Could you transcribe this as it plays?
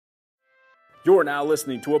You're now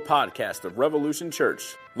listening to a podcast of Revolution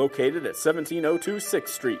Church, located at 1702 6th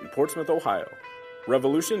Street in Portsmouth, Ohio.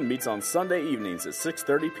 Revolution meets on Sunday evenings at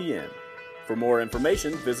 6:30 p.m. For more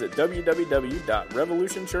information, visit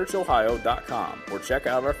www.revolutionchurchohio.com or check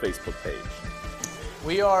out our Facebook page.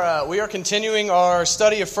 We are continuing our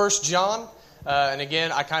study of 1 John. And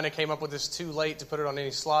again, I kind of came up with this too late to put it on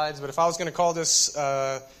any slides, but if I was going to call this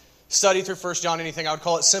study through 1 John anything, I would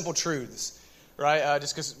call it Simple Truths, right?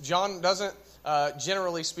 Just because John doesn't,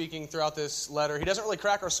 generally speaking, throughout this letter, he doesn't really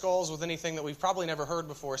crack our skulls with anything that we've probably never heard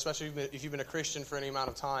before, especially if you've been a Christian for any amount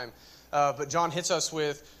of time. But John hits us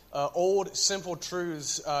with old, simple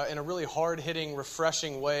truths in a really hard-hitting,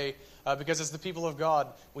 refreshing way, because as the people of God,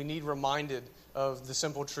 we need reminded of the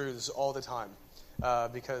simple truths all the time.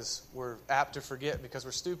 Because we're apt to forget because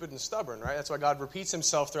we're stupid and stubborn, right? That's why God repeats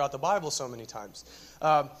himself throughout the Bible so many times.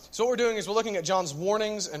 So what we're doing is we're looking at John's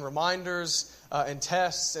warnings and reminders and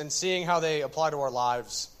tests and seeing how they apply to our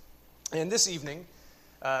lives. And this evening,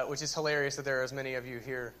 which is hilarious that there are as many of you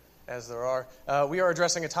here as there are, we are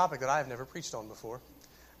addressing a topic that I have never preached on before.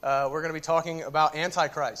 We're going to be talking about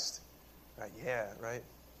Antichrist. Yeah, right?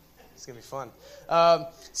 It's going to be fun.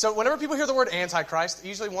 So whenever people hear the word Antichrist,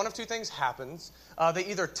 usually one of two things happens. They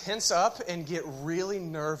either tense up and get really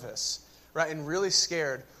nervous, right, and really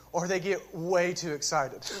scared, or they get way too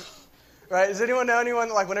excited, right? Does anyone know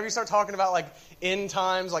anyone, like, whenever you start talking about, like, end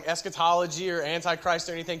times, like eschatology or Antichrist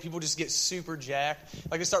or anything, people just get super jacked.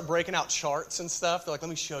 Like, they start breaking out charts and stuff. They're like, let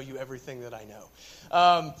me show you everything that I know.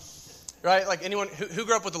 Right? Like, anyone who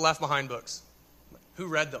grew up with the Left Behind books? Who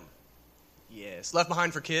read them? Yes. Left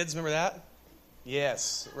Behind for Kids, remember that?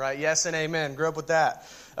 Yes. Right. Yes and amen. Grew up with that.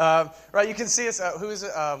 Right. You can see us. Who is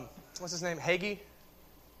it? What's his name? Hagee? Is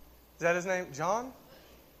that his name? John?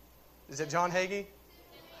 Is it John Hagee?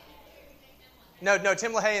 No,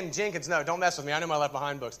 Tim LaHaye and Jenkins. No, don't mess with me. I know my Left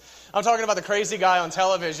Behind books. I'm talking about the crazy guy on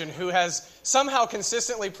television who has somehow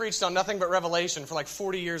consistently preached on nothing but Revelation for like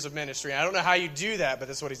 40 years of ministry. And I don't know how you do that, but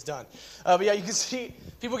that's what he's done. But yeah, you can see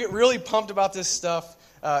people get really pumped about this stuff.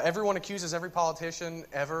 Everyone accuses every politician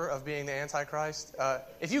ever of being the Antichrist.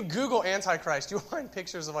 If you Google Antichrist, you'll find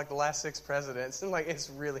pictures of like the last 6 presidents, and like it's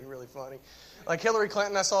really, really funny. Like Hillary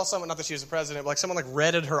Clinton, I saw someone, not that she was a president, but like someone like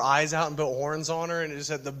redded her eyes out and built horns on her, and it just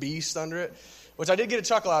had the beast under it, which I did get a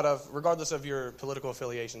chuckle out of, regardless of your political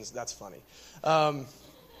affiliations. That's funny. But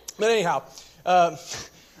anyhow,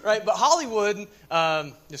 right? But Hollywood,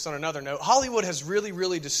 just on another note, Hollywood has really,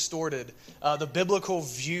 really distorted the biblical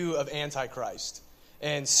view of Antichrist.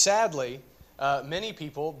 And sadly, many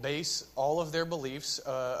people base all of their beliefs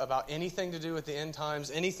about anything to do with the end times,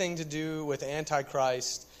 anything to do with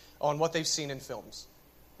Antichrist, on what they've seen in films,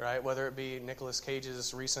 right? Whether it be Nicolas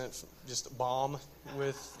Cage's recent just bomb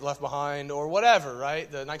with Left Behind or whatever,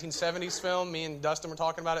 right? The 1970s film, me and Dustin were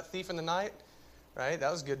talking about it, Thief in the Night, right?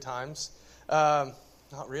 That was good times. Not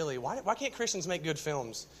really. Why can't Christians make good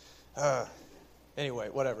films? Anyway,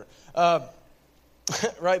 whatever.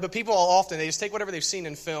 Right, but people often, they just take whatever they've seen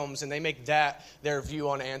in films and they make that their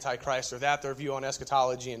view on Antichrist or that their view on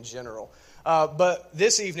eschatology in general. But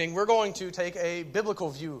this evening, we're going to take a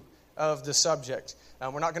biblical view of the subject.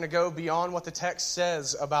 We're not going to go beyond what the text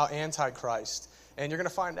says about Antichrist. And you're going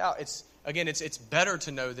to find out, it's better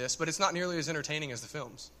to know this, but it's not nearly as entertaining as the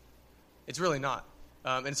films. It's really not.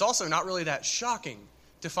 And it's also not really that shocking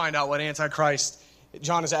to find out what Antichrist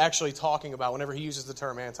John is actually talking about whenever he uses the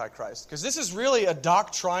term Antichrist. Because this is really a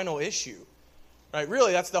doctrinal issue. Right?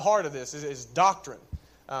 Really, that's the heart of this, is doctrine.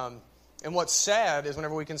 And what's sad is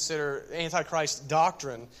whenever we consider Antichrist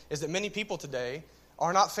doctrine, is that many people today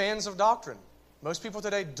are not fans of doctrine. Most people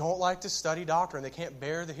today don't like to study doctrine. They can't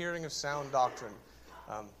bear the hearing of sound doctrine.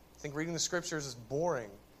 I think reading the Scriptures is boring.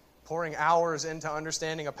 Pouring hours into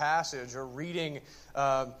understanding a passage or reading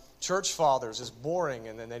church fathers is boring,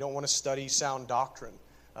 and then they don't want to study sound doctrine.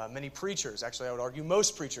 Many preachers, actually I would argue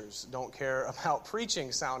most preachers, don't care about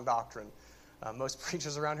preaching sound doctrine. Most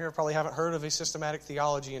preachers around here probably haven't heard of a systematic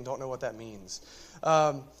theology and don't know what that means.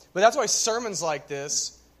 But that's why sermons like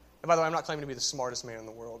this, and by the way, I'm not claiming to be the smartest man in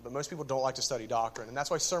the world, but most people don't like to study doctrine, and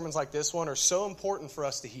that's why sermons like this one are so important for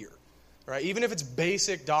us to hear. Right? Even if it's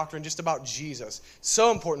basic doctrine just about Jesus,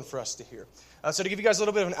 so important for us to hear. So to give you guys a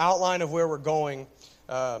little bit of an outline of where we're going,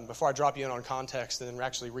 before I drop you in on context and then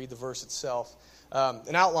actually read the verse itself,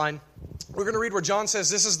 an outline, we're going to read where John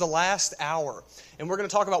says this is the last hour. And we're going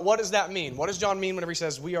to talk about what does that mean? What does John mean whenever he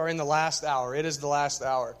says we are in the last hour? It is the last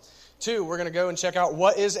hour. 2, we're going to go and check out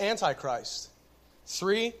what is Antichrist.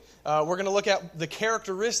 3, we're going to look at the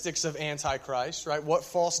characteristics of Antichrist, right? What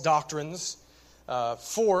false doctrines.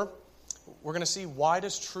 4, we're going to see, why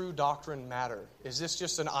does true doctrine matter? Is this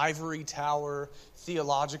just an ivory tower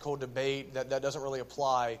theological debate that doesn't really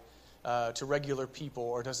apply to regular people,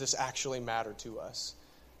 or does this actually matter to us?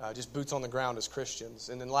 Just boots on the ground as Christians.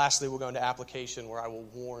 And then lastly, we'll go into application, where I will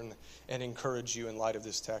warn and encourage you in light of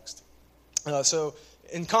this text. So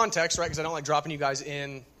in context, right, because I don't like dropping you guys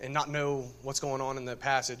in and not know what's going on in the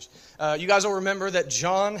passage, you guys will remember that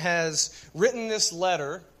John has written this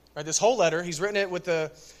letter, right, this whole letter. He's written it with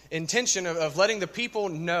the intention of letting the people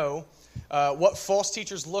know what false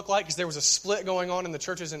teachers look like, because there was a split going on in the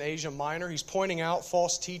churches in Asia Minor. He's pointing out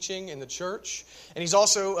false teaching in the church, and he's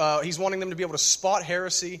also he's wanting them to be able to spot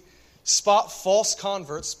heresy, spot false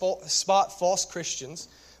converts, spot false Christians.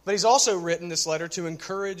 But he's also written this letter to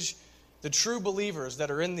encourage the true believers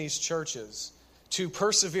that are in these churches to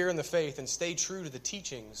persevere in the faith and stay true to the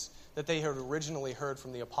teachings that they had originally heard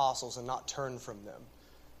from the apostles and not turn from them.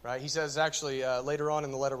 Right? He says, actually, later on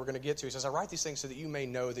in the letter we're going to get to, he says, I write these things so that you may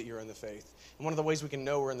know that you're in the faith. And one of the ways we can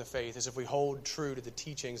know we're in the faith is if we hold true to the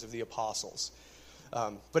teachings of the apostles.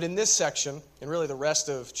 But in this section, and really the rest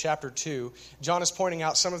of chapter 2, John is pointing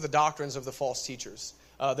out some of the doctrines of the false teachers.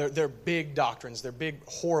 They're big doctrines. They're big,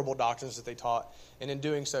 horrible doctrines that they taught. And in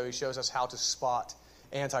doing so, he shows us how to spot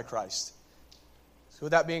Antichrist. So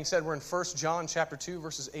with that being said, we're in 1 John chapter 2,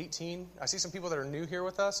 verses 18. I see some people that are new here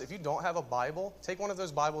with us. If you don't have a Bible, take one of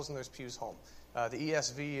those Bibles in those pews home. The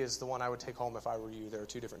ESV is the one I would take home if I were you. There are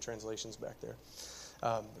 2 different translations back there.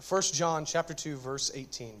 1 John chapter 2, verse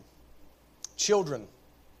 18. Children,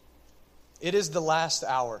 it is the last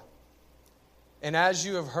hour. And as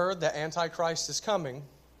you have heard that Antichrist is coming,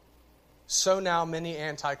 so now many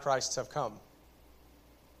Antichrists have come.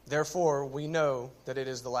 Therefore, we know that it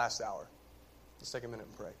is the last hour. Let's take a minute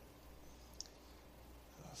and pray.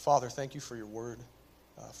 Father, thank you for your word,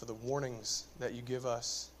 for the warnings that you give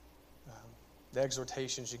us, the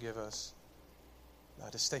exhortations you give us,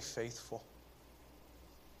 to stay faithful.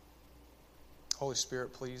 Holy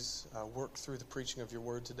Spirit, please work through the preaching of your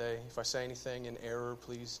word today. If I say anything in error,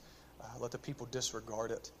 please let the people disregard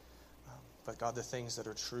it. But God, the things that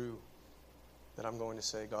are true that I'm going to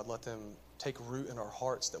say, God, let them take root in our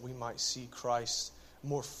hearts, that we might see Christ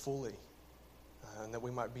more fully, and that we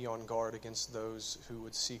might be on guard against those who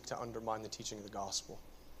would seek to undermine the teaching of the gospel.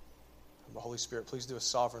 But Holy Spirit, please do a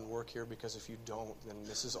sovereign work here, because if you don't, then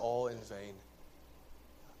this is all in vain.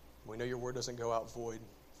 We know your word doesn't go out void,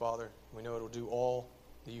 Father. We know it will do all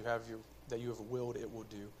that you have willed it will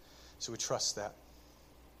do. So we trust that.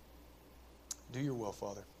 Do your will,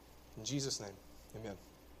 Father. In Jesus' name, amen.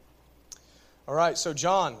 All right, so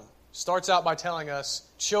John starts out by telling us,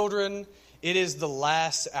 children, it is the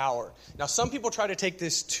last hour. Now, some people try to take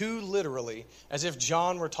this too literally, as if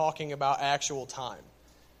John were talking about actual time,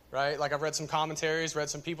 right? Like I've read some commentaries, read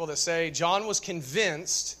some people that say John was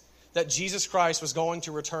convinced that Jesus Christ was going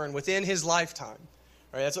to return within his lifetime.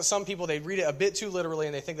 Right? That's what some people, they read it a bit too literally,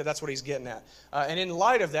 and they think that that's what he's getting at. And in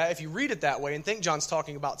light of that, if you read it that way and think John's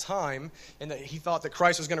talking about time and that he thought that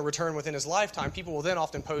Christ was going to return within his lifetime, people will then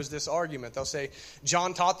often pose this argument. They'll say,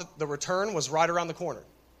 John taught that the return was right around the corner.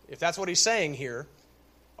 If that's what he's saying here,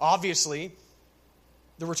 obviously,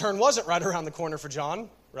 the return wasn't right around the corner for John,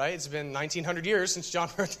 right? It's been 1,900 years since John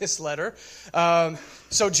wrote this letter.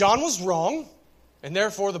 So John was wrong. And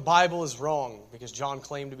therefore, the Bible is wrong, because John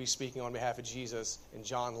claimed to be speaking on behalf of Jesus, and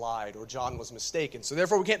John lied, or John was mistaken. So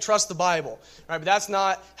therefore, we can't trust the Bible. Right? But that's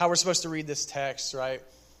not how we're supposed to read this text, right?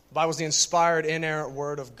 The Bible is the inspired, inerrant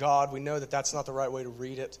word of God. We know that that's not the right way to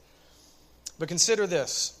read it. But consider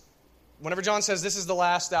this. Whenever John says this is the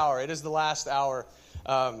last hour, it is the last hour.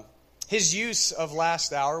 His use of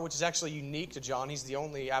last hour, which is actually unique to John, he's the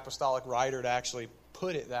only apostolic writer to actually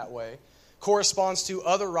put it that way, corresponds to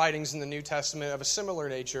other writings in the New Testament of a similar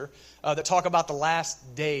nature that talk about the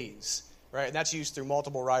last days, right? And that's used through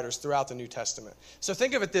multiple writers throughout the New Testament. So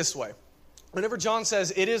think of it this way. Whenever John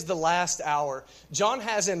says it is the last hour, John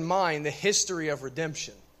has in mind the history of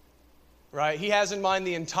redemption, right? He has in mind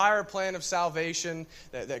the entire plan of salvation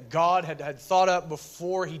that God had thought up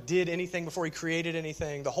before he did anything, before he created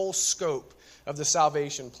anything, the whole scope of the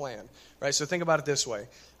salvation plan, right? So think about it this way.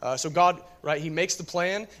 So God, right, he makes the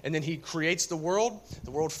plan, and then he creates the world. The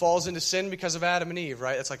world falls into sin because of Adam and Eve,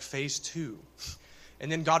 right? That's like phase 2.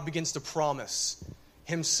 And then God begins to promise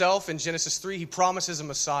himself. In Genesis 3, he promises a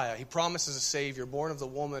Messiah. He promises a Savior born of the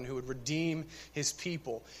woman who would redeem his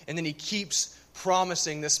people. And then he keeps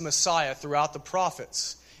promising this Messiah throughout the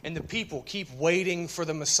prophets. And the people keep waiting for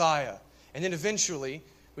the Messiah. And then eventually,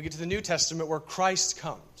 we get to the New Testament where Christ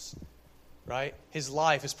comes. Right? His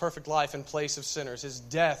life, his perfect life in place of sinners, his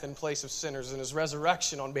death in place of sinners, and his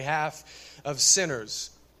resurrection on behalf of sinners.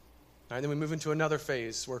 All right, then we move into another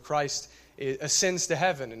phase where Christ ascends to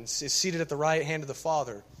heaven and is seated at the right hand of the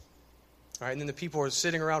Father. All right, and then the people are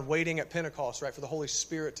sitting around waiting at Pentecost, right, for the Holy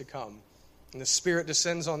Spirit to come. And the Spirit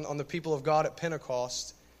descends on the people of God at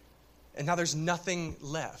Pentecost. And now there's nothing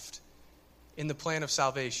left in the plan of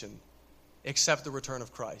salvation except the return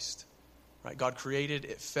of Christ. Right? God created,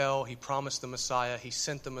 it fell, He promised the Messiah, He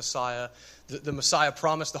sent the Messiah. The Messiah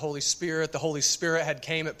promised the Holy Spirit. The Holy Spirit had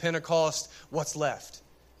came at Pentecost. What's left?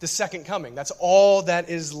 The second coming. That's all that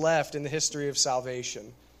is left in the history of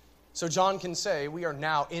salvation. So John can say, we are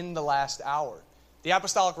now in the last hour. The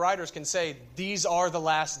apostolic writers can say, these are the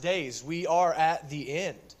last days. We are at the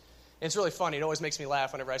end. And it's really funny. It always makes me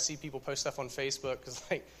laugh whenever I see people post stuff on Facebook, because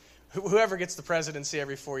like, whoever gets the presidency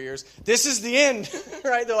every 4 years, this is the end,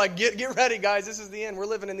 right? They're like, get ready, guys. This is the end. We're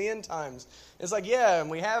living in the end times. It's like, yeah, and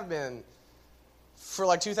we have been for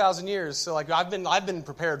like 2,000 years. So like I've been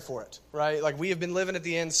prepared for it, right? Like we have been living at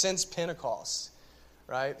the end since Pentecost,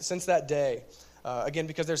 right? Since that day. Again,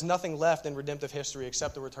 because there's nothing left in redemptive history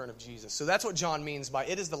except the return of Jesus. So that's what John means by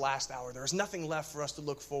it is the last hour. There is nothing left for us to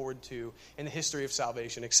look forward to in the history of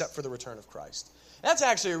salvation except for the return of Christ. That's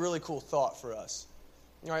actually a really cool thought for us.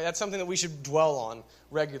 All right, that's something that we should dwell on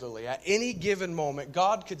regularly. At any given moment,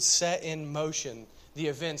 God could set in motion the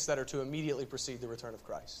events that are to immediately precede the return of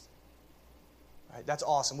Christ. Right, that's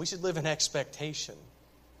awesome. We should live in expectation.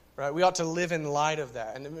 Right? We ought to live in light of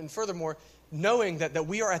that. And furthermore, knowing that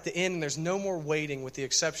we are at the end and there's no more waiting with the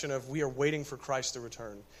exception of we are waiting for Christ to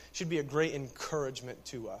return should be a great encouragement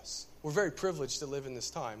to us. We're very privileged to live in this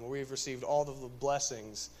time where we've received all of the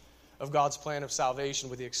blessings of God's plan of salvation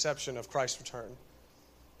with the exception of Christ's return.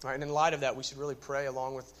 All right, and in light of that, we should really pray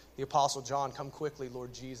along with the Apostle John, come quickly,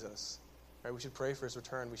 Lord Jesus. Right, we should pray for His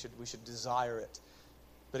return. We should desire it.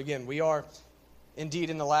 But again, we are indeed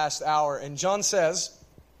in the last hour. And John says,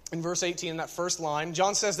 in verse 18, in that first line,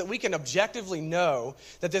 John says that we can objectively know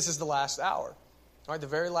that this is the last hour. All right, the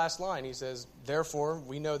very last line, he says, therefore,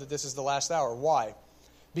 we know that this is the last hour. Why?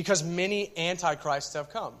 Because many antichrists have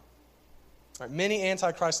come. Right, many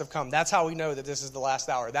antichrists have come. That's how we know that this is the last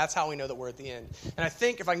hour. That's how we know that we're at the end. And I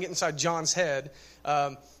think if I can get inside John's head,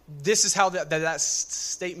 this is how that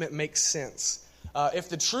statement makes sense. If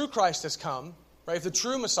the true Christ has come, right, if the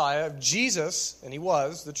true Messiah, if Jesus, and He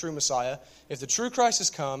was the true Messiah, if the true Christ has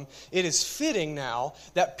come, it is fitting now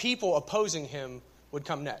that people opposing Him would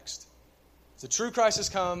come next. If the true Christ has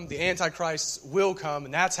come, the Antichrists will come,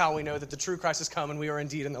 and that's how we know that the true Christ has come and we are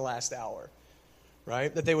indeed in the last hour.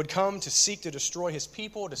 Right? That they would come to seek to destroy His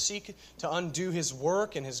people, to seek to undo His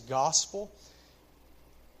work and His gospel.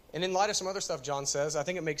 And in light of some other stuff John says, I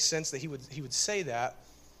think it makes sense that he would say that.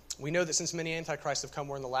 We know that since many antichrists have come,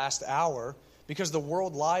 we're in the last hour, because the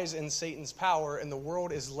world lies in Satan's power and the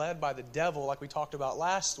world is led by the devil, like we talked about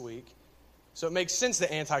last week. So it makes sense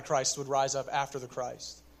that antichrists would rise up after the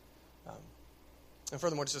Christ. And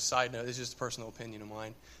furthermore, just a side note, this is just a personal opinion of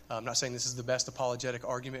mine. I'm not saying this is the best apologetic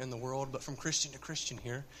argument in the world, but from Christian to Christian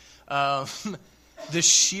here, the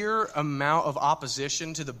sheer amount of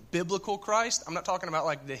opposition to the biblical Christ, I'm not talking about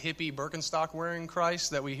like the hippie Birkenstock wearing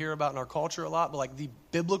Christ that we hear about in our culture a lot, but like the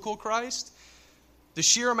biblical Christ, the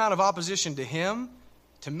sheer amount of opposition to Him,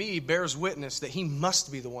 to me, bears witness that He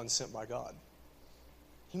must be the one sent by God.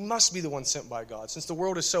 He must be the one sent by God. Since the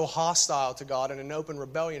world is so hostile to God and in open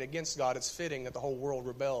rebellion against God, it's fitting that the whole world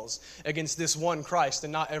rebels against this one Christ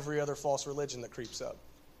and not every other false religion that creeps up.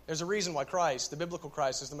 There's a reason why Christ, the biblical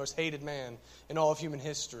Christ, is the most hated man in all of human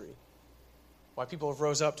history. Why people have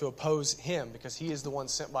rose up to oppose Him, because He is the one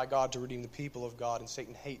sent by God to redeem the people of God, and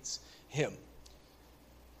Satan hates Him.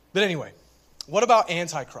 But anyway, what about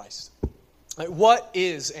Antichrist? Like, what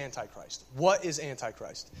is Antichrist? What is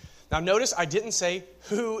Antichrist? Now notice I didn't say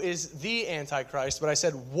who is the Antichrist, but I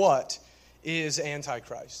said what is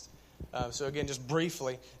Antichrist. So again, just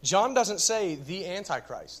briefly, John doesn't say the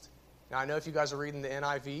Antichrist. Now I know if you guys are reading the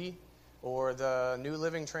NIV or the New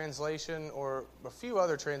Living Translation or a few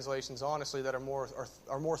other translations, honestly, that are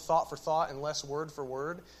more thought for thought and less word for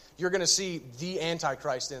word, you're going to see the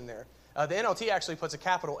Antichrist in there. The NLT actually puts a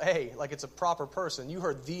capital A, like it's a proper person. You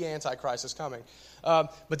heard the Antichrist is coming.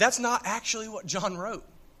 But that's not actually what John wrote.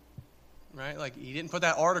 Right? Like, he didn't put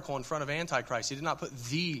that article in front of Antichrist. He did not put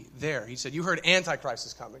the there. He said, you heard Antichrist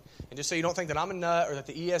is coming. And just so you don't think that I'm a nut or that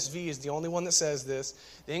the ESV is the only one that says this,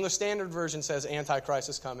 the English Standard Version says Antichrist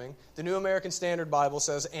is coming. The New American Standard Bible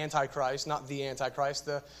says Antichrist, not the Antichrist.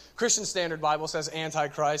 The Christian Standard Bible says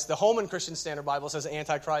Antichrist. The Holman Christian Standard Bible says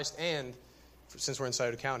Antichrist. And, since we're in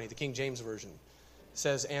Scioto County, the King James Version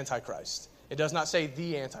says Antichrist. It does not say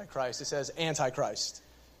the Antichrist. It says Antichrist.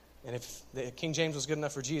 And if the King James was good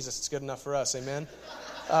enough for Jesus, it's good enough for us. Amen?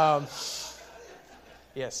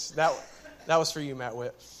 Yes, that was for you, Matt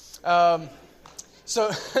Witt.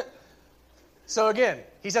 So again,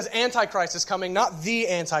 he says Antichrist is coming, not the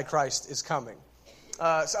Antichrist is coming.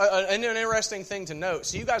 An interesting thing to note.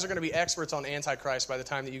 So you guys are going to be experts on Antichrist by the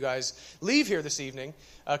time that you guys leave here this evening,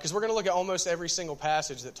 because we're going to look at almost every single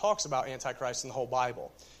passage that talks about Antichrist in the whole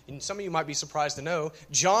Bible. And some of you might be surprised to know,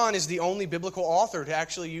 John is the only biblical author to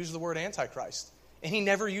actually use the word Antichrist. And he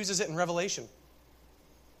never uses it in Revelation.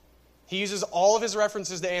 He uses all of his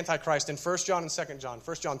references to Antichrist in 1 John and 2 John.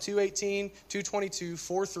 1 John 2:18, 2:22,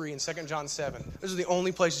 4:3, and 2 John 7. Those are the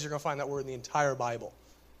only places you're going to find that word in the entire Bible.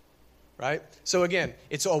 Right? So again,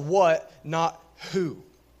 it's a what, not who.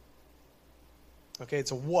 Okay,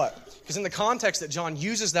 it's a what. Because in the context that John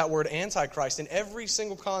uses that word Antichrist, in every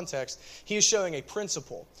single context, he is showing a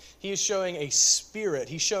principle. He is showing a spirit.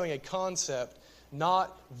 He's showing a concept,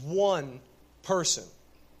 not one person.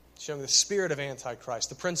 He's showing the spirit of Antichrist,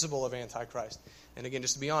 the principle of Antichrist. And again,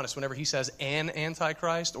 just to be honest, whenever he says an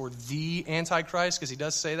Antichrist or the Antichrist, because he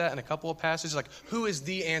does say that in a couple of passages, like, who is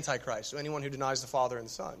the Antichrist? So anyone who denies the Father and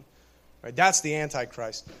the Son. Right, that's the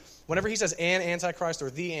Antichrist. Whenever he says an Antichrist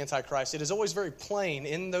or the Antichrist, it is always very plain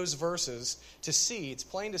in those verses to see, it's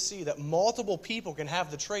plain to see that multiple people can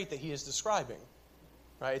have the trait that he is describing.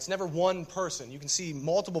 Right? It's never one person. You can see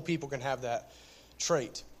multiple people can have that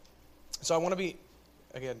trait. So I want to be,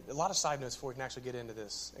 again, a lot of side notes before we can actually get into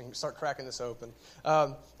this and start cracking this open.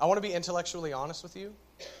 I want to be intellectually honest with you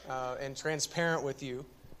and transparent with you.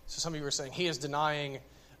 So some of you were saying, he is denying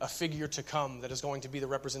a figure to come that is going to be the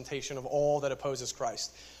representation of all that opposes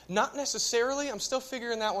Christ. Not necessarily. I'm still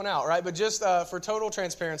figuring that one out, right? But just for total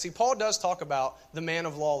transparency, Paul does talk about the man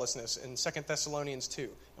of lawlessness in 2 Thessalonians 2.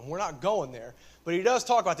 And we're not going there. But he does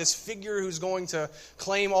talk about this figure who's going to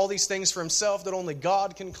claim all these things for himself that only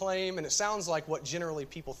God can claim. And it sounds like what generally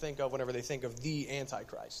people think of whenever they think of the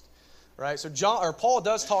Antichrist. Right? So Paul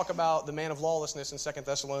does talk about the man of lawlessness in 2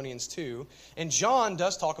 Thessalonians 2, and John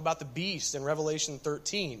does talk about the beast in Revelation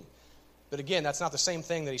 13. But again, that's not the same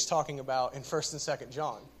thing that he's talking about in 1 and 2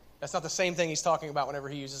 John. That's not the same thing he's talking about whenever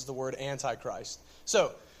he uses the word Antichrist.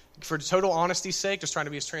 So, for total honesty's sake, just trying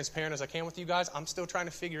to be as transparent as I can with you guys, I'm still trying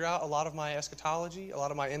to figure out a lot of my eschatology, a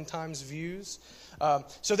lot of my end times views.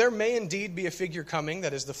 So there may indeed be a figure coming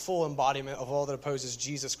that is the full embodiment of all that opposes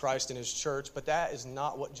Jesus Christ and his church, but that is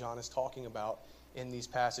not what John is talking about in these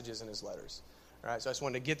passages in his letters. All right, so I just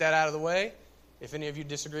wanted to get that out of the way. If any of you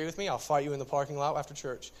disagree with me, I'll fight you in the parking lot after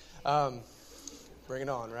church. Bring it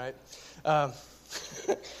on, right?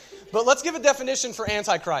 But let's give a definition for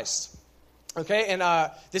Antichrist. Okay,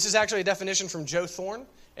 and this is actually a definition from Joe Thorne,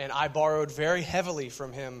 and I borrowed very heavily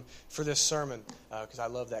from him for this sermon because I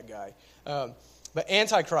love that guy. But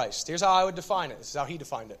Antichrist, here's how I would define it. This is how he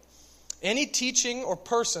defined it. Any teaching or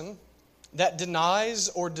person that denies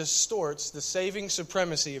or distorts the saving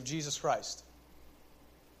supremacy of Jesus Christ.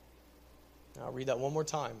 Now, I'll read that one more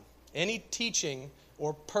time. Any teaching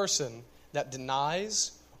or person that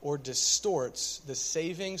denies or distorts the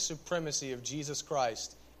saving supremacy of Jesus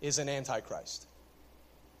Christ is an Antichrist.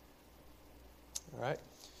 All right?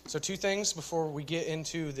 So 2 things before we get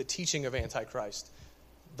into the teaching of Antichrist.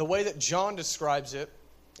 The way that John describes it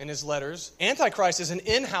in his letters, Antichrist is an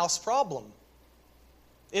in-house problem.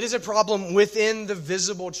 It is a problem within the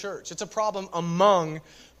visible church. It's a problem among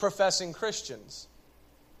professing Christians.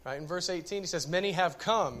 Right? In verse 18 he says, many have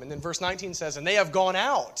come. And then verse 19 says, and they have gone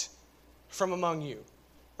out from among you.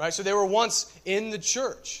 Right? So they were once in the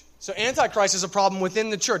church. So Antichrist is a problem within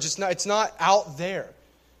the church. It's not out there.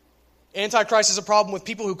 Antichrist is a problem with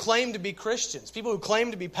people who claim to be Christians, people who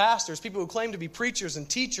claim to be pastors, people who claim to be preachers and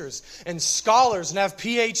teachers and scholars and have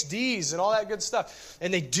PhDs and all that good stuff.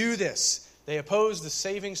 And they do this. They oppose the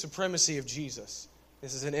saving supremacy of Jesus.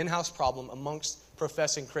 This is an in-house problem amongst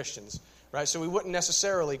professing Christians. Right? So we wouldn't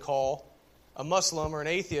necessarily call a Muslim or an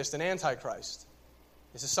atheist an Antichrist.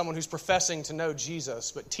 This is someone who's professing to know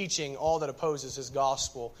Jesus, but teaching all that opposes his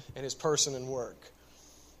gospel and his person and work.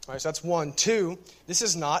 All right, so that's 1. 2, this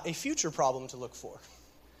is not a future problem to look for.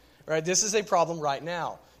 Right? This is a problem right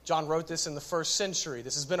now. John wrote this in the 1st century.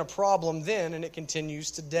 This has been a problem then, and it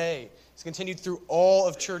continues today. It's continued through all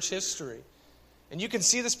of church history. And you can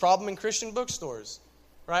see this problem in Christian bookstores.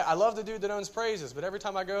 Right? I love the dude that owns Praises, but every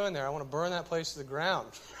time I go in there, I want to burn that place to the ground.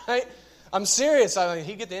 Right? I'm serious.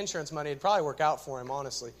 He'd get the insurance money. It'd probably work out for him,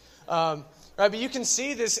 honestly. Right, but you can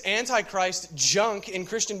see this Antichrist junk in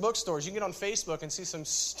Christian bookstores. You can get on Facebook and see some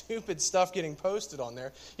stupid stuff getting posted on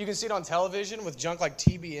there. You can see it on television with junk like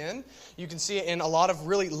TBN. You can see it in a lot of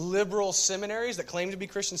really liberal seminaries that claim to be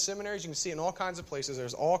Christian seminaries. You can see it in all kinds of places.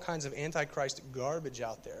 There's all kinds of Antichrist garbage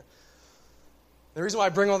out there. The reason why I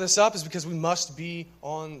bring all this up is because we must be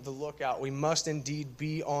on the lookout. We must indeed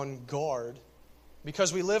be on guard,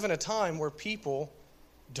 because we live in a time where people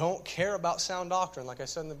don't care about sound doctrine, like I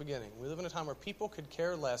said in the beginning. We live in a time where people could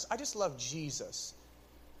care less. I just love Jesus,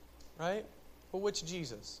 right? Well, which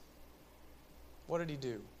Jesus? What did he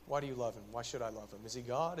do? Why do you love him? Why should I love him? Is he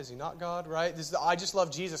God? Is he not God, right? I just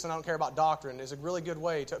love Jesus and I don't care about doctrine is a really good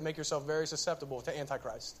way to make yourself very susceptible to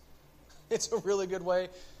Antichrist. It's a really good way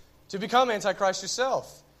to become Antichrist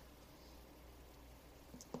yourself.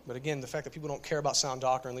 But again, the fact that people don't care about sound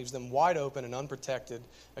doctrine leaves them wide open and unprotected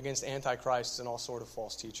against Antichrists and all sort of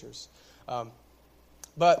false teachers.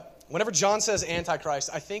 But whenever John says Antichrist,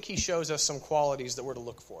 I think he shows us some qualities that we're to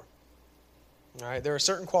look for. All right, there are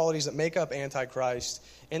certain qualities that make up Antichrist,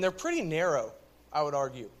 and they're pretty narrow, I would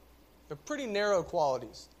argue. They're pretty narrow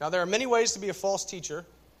qualities. Now, there are many ways to be a false teacher,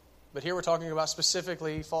 but here we're talking about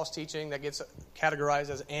specifically false teaching that gets categorized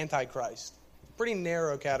as Antichrist. Pretty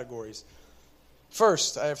narrow categories.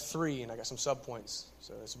 First, I have 3, and I got some subpoints,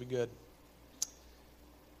 so this will be good.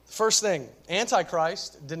 The first thing,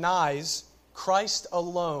 Antichrist denies Christ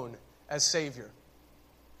alone as Savior.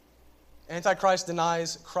 Antichrist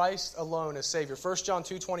denies Christ alone as Savior. 1 John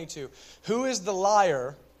 2:22. Who is the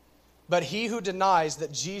liar but he who denies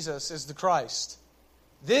that Jesus is the Christ?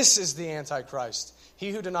 This is the Antichrist,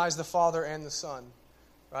 he who denies the Father and the Son.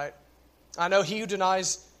 Right? I know he who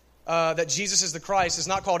denies that Jesus is the Christ is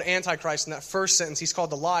not called Antichrist in that first sentence. He's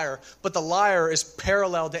called the liar. But the liar is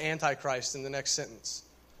parallel to Antichrist in the next sentence.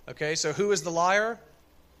 Okay, so who is the liar?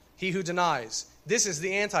 He who denies. This is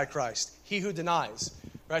the Antichrist, he who denies.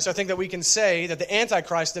 Right, so I think that we can say that the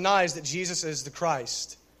Antichrist denies that Jesus is the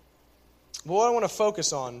Christ. But what I want to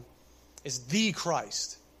focus on is the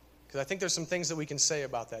Christ. Because I think there's some things that we can say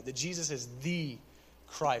about that Jesus is the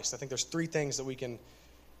Christ. I think there's 3 things that we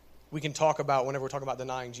can talk about whenever we're talking about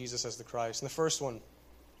denying Jesus as the Christ. And the first one,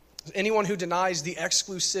 anyone who denies the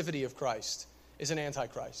exclusivity of Christ is an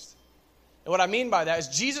Antichrist. And what I mean by that is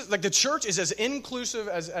Jesus, like the church is as inclusive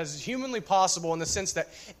as humanly possible in the sense that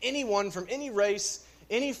anyone from any race,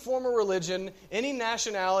 any form of religion, any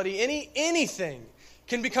nationality, anything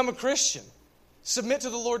can become a Christian. Submit to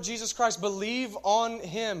the Lord Jesus Christ. Believe on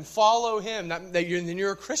Him. Follow Him. Then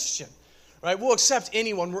you're a Christian. Right? We'll accept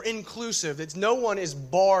anyone. We're inclusive. No one is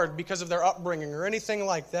barred because of their upbringing or anything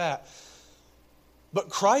like that. But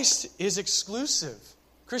Christ is exclusive.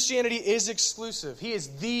 Christianity is exclusive. He is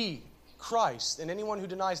the Christ. And anyone who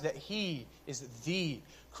denies that He is the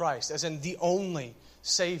Christ, as in the only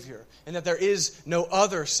Savior, and that there is no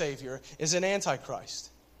other Savior, is an Antichrist.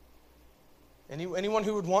 Anyone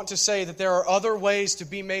who would want to say that there are other ways to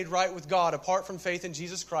be made right with God apart from faith in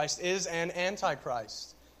Jesus Christ is an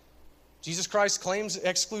Antichrist. Jesus Christ claims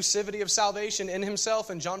exclusivity of salvation in Himself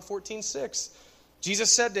in John 14:6.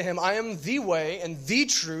 Jesus said to him, I am the way and the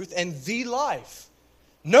truth and the life.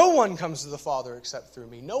 No one comes to the Father except through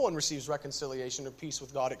me. No one receives reconciliation or peace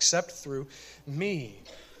with God except through me.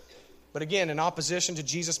 But again, in opposition to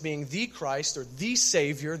Jesus being the Christ or the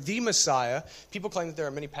Savior, the Messiah, people claim that there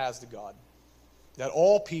are many paths to God. That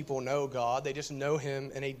all people know God, they just know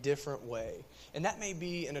Him in a different way. And that may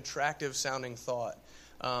be an attractive sounding thought,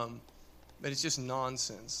 but it's just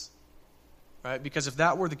nonsense. Right? Because if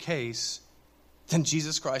that were the case, then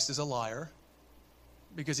Jesus Christ is a liar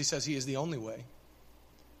because He says He is the only way.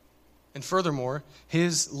 And furthermore,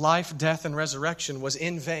 His life, death, and resurrection was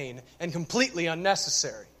in vain and completely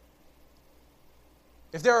unnecessary.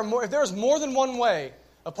 If there is more than one way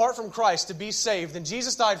apart from Christ to be saved, then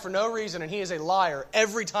Jesus died for no reason, and He is a liar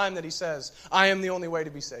every time that He says, I am the only way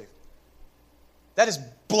to be saved. That is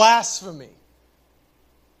blasphemy.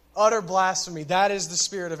 Utter blasphemy. That is the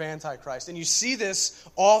spirit of Antichrist. And you see this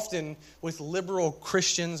often with liberal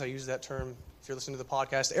Christians. I use that term if you're listening to the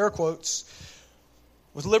podcast, air quotes.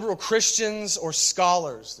 With liberal Christians or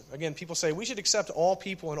scholars. Again, people say we should accept all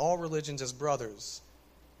people and all religions as brothers.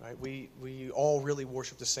 Right? We all really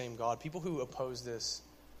worship the same God. People who oppose this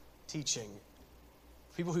teaching,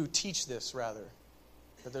 people who teach this, rather,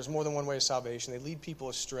 that there's more than one way of salvation, they lead people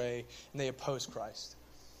astray and they oppose Christ.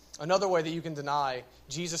 Another way that you can deny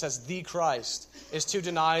Jesus as the Christ is to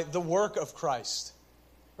deny the work of Christ,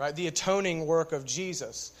 right? The atoning work of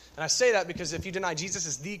Jesus. And I say that because if you deny Jesus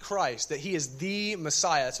as the Christ, that He is the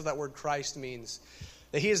Messiah, that's what that word Christ means,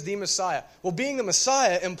 that He is the Messiah. Well, being the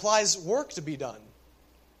Messiah implies work to be done.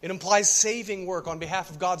 It implies saving work on behalf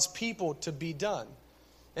of God's people to be done.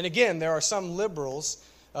 And again, there are some liberals,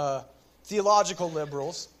 theological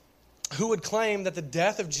liberals, who would claim that the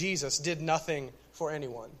death of Jesus did nothing for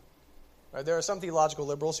anyone. Right? There are some theological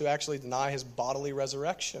liberals who actually deny His bodily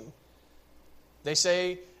resurrection. They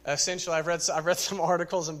say, essentially, I've read some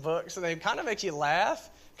articles and books, and they kind of make you laugh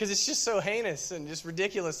because it's just so heinous and just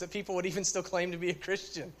ridiculous that people would even still claim to be a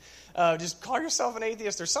Christian. Just call yourself an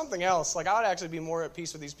atheist or something else. Like, I would actually be more at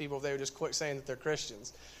peace with these people if they would just quit saying that they're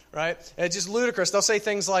Christians, right? It's just ludicrous. They'll say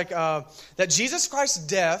things like that Jesus Christ's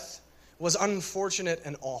death was unfortunate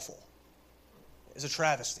and awful. It's a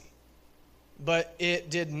travesty. But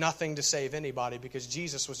it did nothing to save anybody because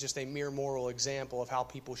Jesus was just a mere moral example of how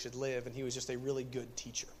people should live, and he was just a really good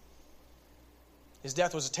teacher. His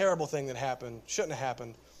death was a terrible thing that happened, shouldn't have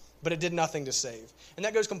happened, but it did nothing to save. And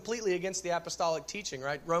that goes completely against the apostolic teaching,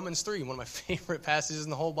 right? Romans 3, one of my favorite passages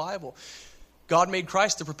in the whole Bible. God made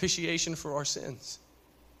Christ a propitiation for our sins.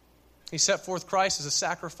 He set forth Christ as a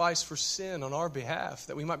sacrifice for sin on our behalf,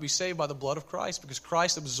 that we might be saved by the blood of Christ, because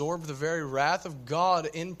Christ absorbed the very wrath of God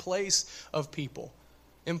in place of people,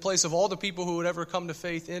 in place of all the people who would ever come to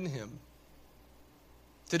faith in him.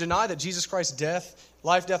 To deny that Jesus Christ's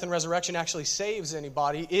life, death, and resurrection actually saves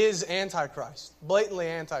anybody is Antichrist, blatantly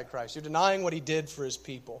Antichrist. You're denying what he did for his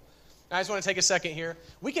people. I just want to take a second here.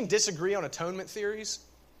 We can disagree on atonement theories,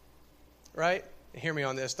 right? Hear me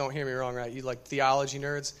on this. Don't hear me wrong, right? You like theology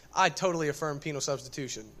nerds. I totally affirm penal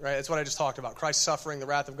substitution, right? That's what I just talked about. Christ suffering the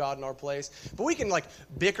wrath of God in our place. But we can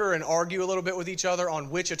bicker and argue a little bit with each other on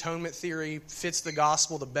which atonement theory fits the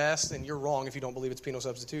gospel the best. And you're wrong if you don't believe it's penal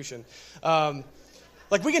substitution.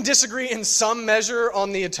 We can disagree in some measure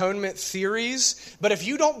on the atonement theories. But if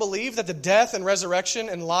you don't believe that the death and resurrection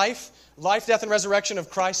and life, death, and resurrection of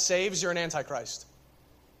Christ saves, you're an Antichrist.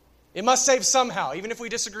 It must save somehow. Even if we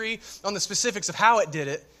disagree on the specifics of how it did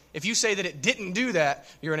it, if you say that it didn't do that,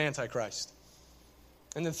 you're an Antichrist.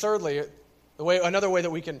 And then thirdly, another way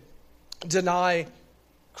that we can deny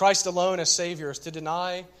Christ alone as Savior is to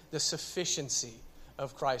deny the sufficiency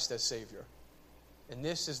of Christ as Savior. And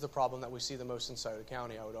this is the problem that we see the most in Scioto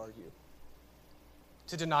County, I would argue.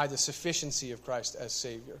 To deny the sufficiency of Christ as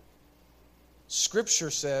Savior.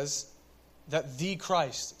 Scripture says that the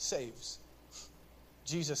Christ saves.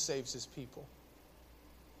 Jesus saves his people.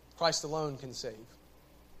 Christ alone can save.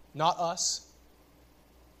 Not us.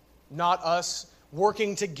 Not us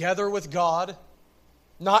working together with God.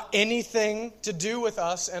 Not anything to do with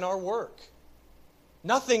us and our work.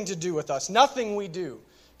 Nothing to do with us. Nothing we do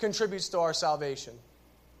contributes to our salvation.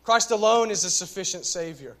 Christ alone is a sufficient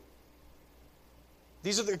Savior.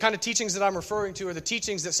 These are the kind of teachings that I'm referring to, are the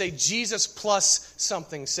teachings that say Jesus plus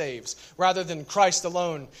something saves, rather than Christ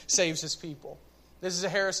alone saves his people. This is a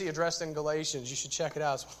heresy addressed in Galatians. You should check it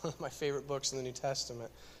out. It's one of my favorite books in the New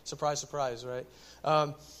Testament. Surprise, surprise, right?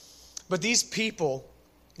 But these people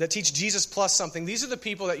that teach Jesus plus something, these are the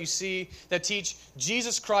people that you see that teach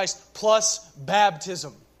Jesus Christ plus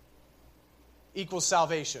baptism equals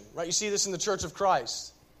salvation, right? You see this in the Church of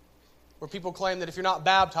Christ, where people claim that if you're not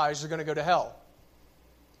baptized, you're going to go to hell.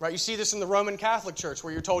 Right? You see this in the Roman Catholic Church,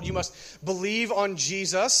 where you're told you must believe on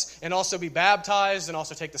Jesus and also be baptized and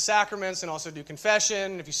also take the sacraments and also do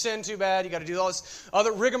confession. If you sin too bad, you got to do all this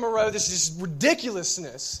other rigmarole. This is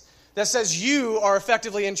ridiculousness that says you are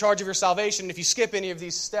effectively in charge of your salvation. If you skip any of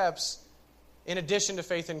these steps, in addition to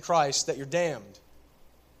faith in Christ, that you're damned.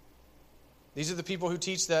 These are the people who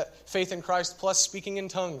teach that faith in Christ plus speaking in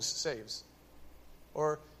tongues saves.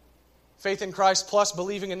 Or faith in Christ plus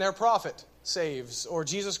believing in their prophet saves, or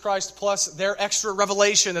Jesus Christ plus their extra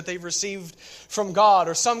revelation that they've received from God,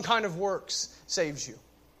 or some kind of works saves you.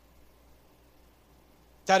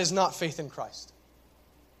 That is not faith in Christ.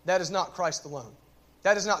 That is not Christ alone.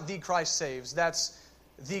 That is not the Christ saves. That's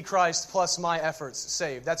the Christ plus my efforts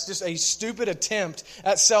save. That's just a stupid attempt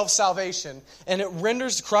at self-salvation, and it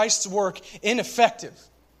renders Christ's work ineffective.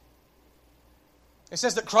 It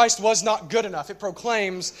says that Christ was not good enough. It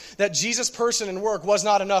proclaims that Jesus' person and work was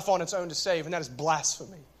not enough on its own to save, and that is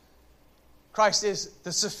blasphemy. Christ is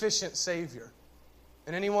the sufficient Savior.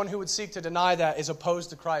 And anyone who would seek to deny that is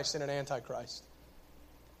opposed to Christ and an Antichrist.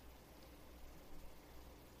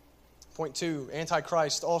 Point 2,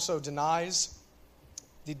 Antichrist also denies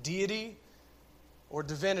the deity or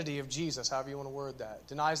divinity of Jesus, however you want to word that.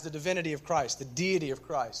 Denies the divinity of Christ, the deity of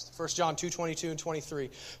Christ. 1 John 2:22 and 23.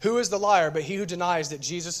 Who is the liar but he who denies that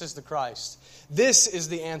Jesus is the Christ? This is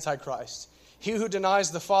the Antichrist, he who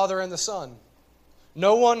denies the Father and the Son.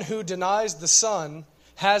 No one who denies the Son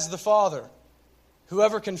has the Father.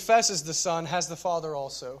 Whoever confesses the Son has the Father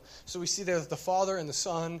also. So we see there that the Father and the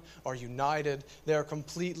Son are united. They are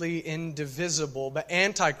completely indivisible. But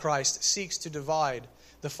Antichrist seeks to divide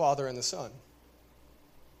the Father and the Son.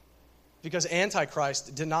 Because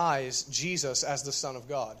Antichrist denies Jesus as the Son of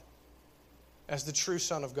God, as the true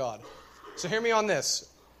Son of God. So hear me on this,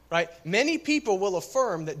 right? Many people will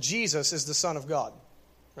affirm that Jesus is the Son of God,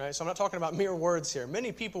 Right? So I'm not talking about mere words here.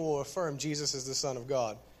 Many people will affirm Jesus is the Son of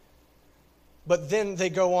God. But then they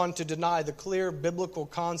go on to deny the clear biblical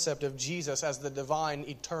concept of Jesus as the divine,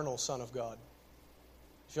 eternal Son of God.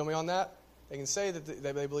 Feel me on that? They can say that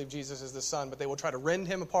they believe Jesus is the Son, but they will try to rend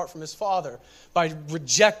him apart from his Father by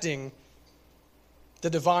rejecting the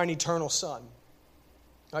divine, eternal Son.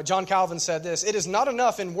 John Calvin said this, "It is not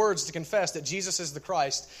enough in words to confess that Jesus is the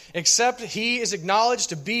Christ, except he is acknowledged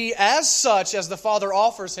to be as such as the Father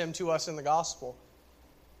offers him to us in the gospel."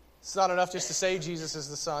 It's not enough just to say Jesus is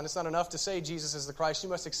the Son. It's not enough to say Jesus is the Christ. You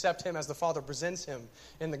must accept him as the Father presents him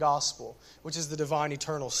in the gospel, which is the divine,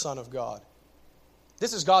 eternal Son of God.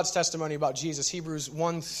 This is God's testimony about Jesus. Hebrews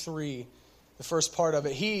 1:3, the first part of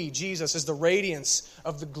it. He, Jesus, is the radiance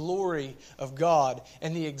of the glory of God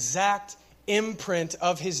and the exact imprint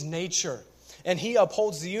of his nature. And he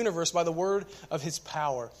upholds the universe by the word of his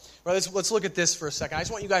power. Right, let's look at this for a second. I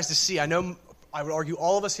just want you guys to see. I know I would argue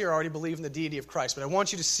all of us here already believe in the deity of Christ, but I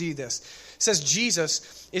want you to see this. It says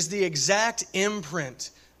Jesus is the exact imprint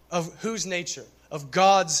of whose nature? Of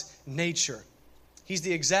God's nature. He's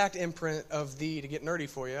the exact imprint of to get nerdy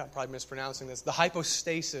for you, I'm probably mispronouncing this, the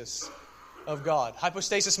hypostasis of God.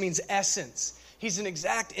 Hypostasis means essence. He's an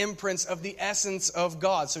exact imprint of the essence of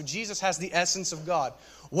God. So Jesus has the essence of God.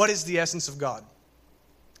 What is the essence of God?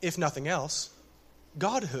 If nothing else,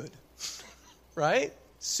 Godhood. Right?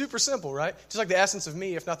 Super simple, right? Just like the essence of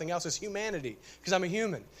me, if nothing else, is humanity, because I'm a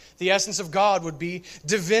human. The essence of God would be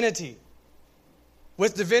divinity.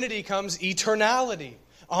 With divinity comes eternality,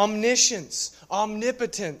 omniscience,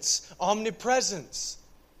 omnipotence, omnipresence.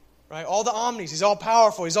 Right? All the omnis. He's all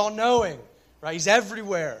powerful. He's all knowing. Right? He's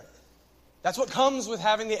everywhere. That's what comes with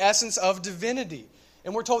having the essence of divinity.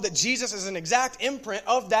 And we're told that Jesus is an exact imprint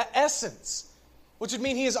of that essence, which would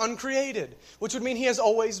mean he is uncreated, which would mean he has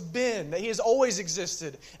always been, that he has always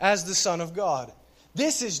existed as the Son of God.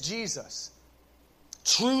 This is Jesus,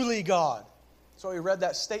 truly God. That's why we read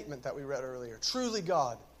that statement that we read earlier, truly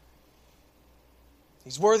God.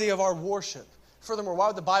 He's worthy of our worship. Furthermore, why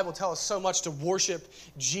would the Bible tell us so much to worship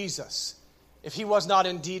Jesus if he was not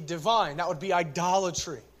indeed divine? That would be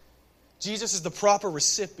idolatry. Jesus is the proper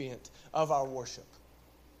recipient of our worship,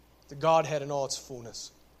 the Godhead in all its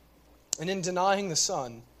fullness. And in denying the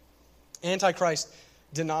Son, Antichrist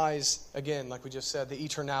denies, again, like we just said, the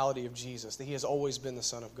eternality of Jesus, that he has always been the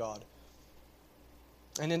Son of God.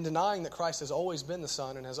 And in denying that Christ has always been the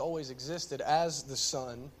Son and has always existed as the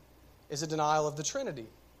Son is a denial of the Trinity.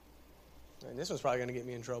 And this one's probably going to get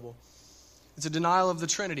me in trouble. It's a denial of the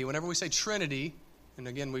Trinity. Whenever we say Trinity, and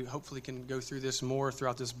again, we hopefully can go through this more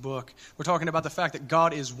throughout this book, we're talking about the fact that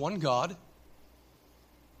God is one God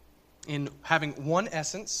in having one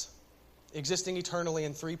essence, existing eternally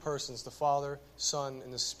in three persons, the Father, Son,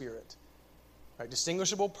 and the Spirit. Right?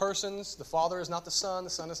 Distinguishable persons. The Father is not the Son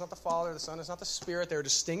is not the Father, the Son is not the Spirit. They're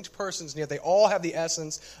distinct persons, and yet they all have the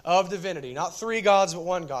essence of divinity. Not three gods, but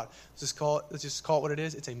one God. Let's just call it what it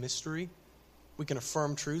is. It's a mystery. We can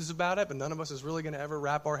affirm truths about it, but none of us is really going to ever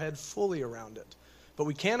wrap our head fully around it. But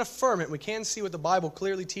we can affirm it. We can see what the Bible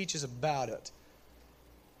clearly teaches about it.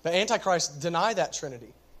 But Antichrist deny that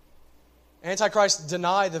Trinity. Antichrist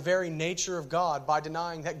deny the very nature of God by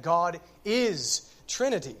denying that God is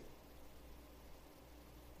Trinity.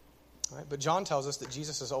 Right? But John tells us that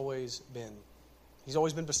Jesus has always been. He's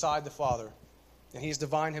always been beside the Father. And he's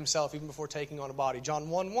divine himself even before taking on a body. John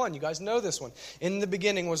 1:1, you guys know this one. In the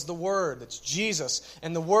beginning was the Word, that's Jesus.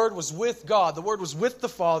 And the Word was with God. The Word was with the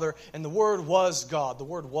Father. And the Word was God. The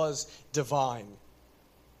Word was divine.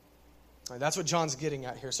 Right, that's what John's getting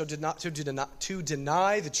at here. So to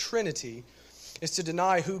deny the Trinity is to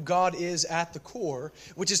deny who God is at the core,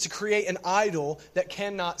 which is to create an idol that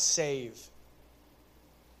cannot save.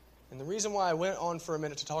 And the reason why I went on for a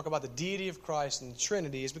minute to talk about the deity of Christ and the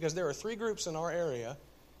Trinity is because there are three groups in our area.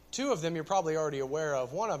 Two of them you're probably already aware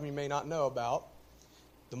of. One of them you may not know about.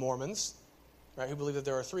 The Mormons, right, who believe that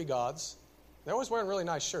there are three gods. They're always wearing really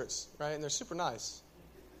nice shirts, right, and they're super nice,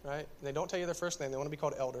 right? And they don't tell you their first name. They want to be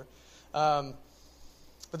called elder.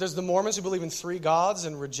 But there's the Mormons who believe in three gods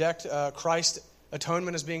and reject Christ's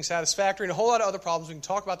atonement as being satisfactory, and a whole lot of other problems. We can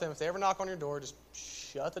talk about them. If they ever knock on your door, just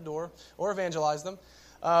shut the door or evangelize them.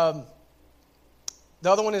 The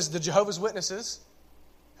other one is the Jehovah's Witnesses,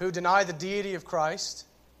 who deny the deity of Christ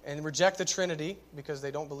and reject the Trinity because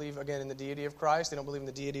they don't believe, again, in the deity of Christ. They don't believe in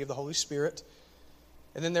the deity of the Holy Spirit.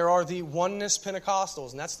 And then there are the Oneness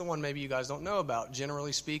Pentecostals, and that's the one maybe you guys don't know about.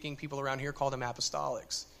 Generally speaking, people around here call them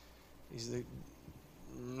apostolics. These are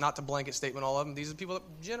not to blanket statement all of them. These are people that,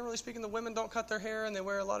 generally speaking, the women don't cut their hair and they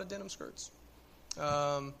wear a lot of denim skirts.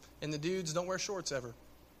 And the dudes don't wear shorts ever.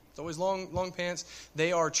 It's always long pants.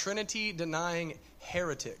 They are Trinity-denying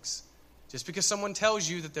heretics. Just because someone tells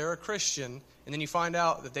you that they're a Christian, and then you find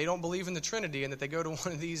out that they don't believe in the Trinity and that they go to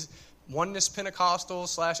one of these oneness Pentecostal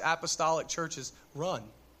 / apostolic churches, run.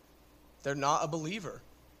 They're not a believer.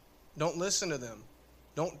 Don't listen to them.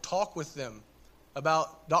 Don't talk with them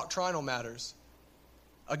about doctrinal matters.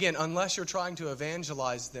 Again, unless you're trying to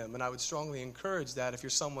evangelize them, and I would strongly encourage that if you're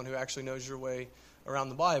someone who actually knows your way around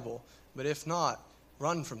the Bible. But if not,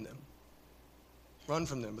 run from them. Run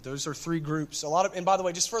from them. But those are three groups. And by the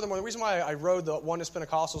way, just furthermore, the reason why I rode the Oneness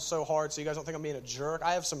Pentecostal so hard, so you guys don't think I'm being a jerk,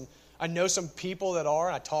 I know some people that are,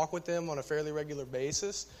 and I talk with them on a fairly regular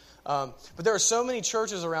basis. But there are so many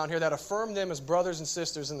churches around here that affirm them as brothers and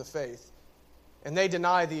sisters in the faith, and they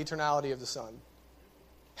deny the eternality of the Son.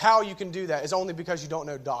 How you can do that is only because you don't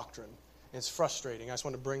know doctrine. And it's frustrating. I just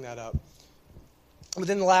want to bring that up. But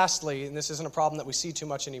then lastly, and this isn't a problem that we see too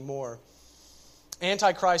much anymore,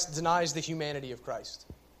 Antichrist denies the humanity of Christ.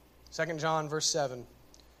 2 John verse 7.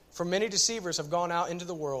 For many deceivers have gone out into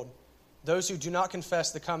the world, those who do not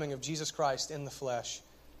confess the coming of Jesus Christ in the flesh.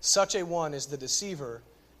 Such a one is the deceiver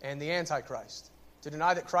and the Antichrist. To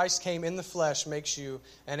deny that Christ came in the flesh makes you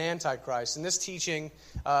an Antichrist. And this teaching,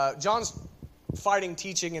 John's fighting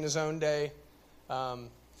teaching in his own day,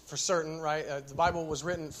 for certain, right? The Bible was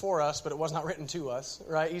written for us, but it was not written to us,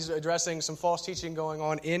 right? He's addressing some false teaching going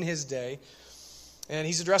on in his day. And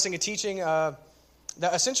he's addressing a teaching that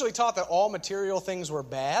essentially taught that all material things were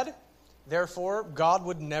bad. Therefore, God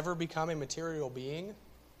would never become a material being.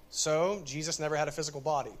 So, Jesus never had a physical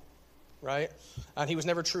body, right? And he was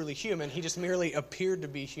never truly human. He just merely appeared to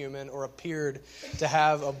be human or appeared to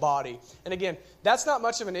have a body. And again, that's not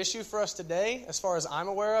much of an issue for us today, as far as I'm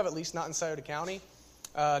aware of, at least not in Scioto County.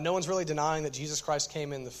 No one's really denying that Jesus Christ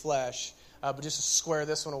came in the flesh. But just to square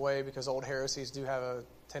this one away, because old heresies do have a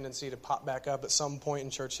tendency to pop back up at some point in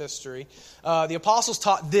church history. The apostles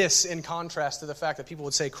taught this in contrast to the fact that people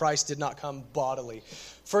would say Christ did not come bodily.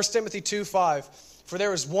 1 Timothy 2:5, for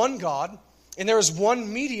there is one God, and there is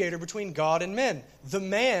one mediator between God and men, the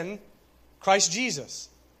man, Christ Jesus.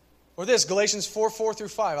 Or this, Galatians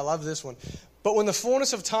 4:4-5, I love this one. But when the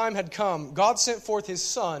fullness of time had come, God sent forth his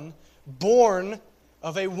Son, born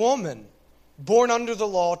of a woman, born under the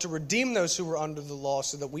law, to redeem those who were under the law,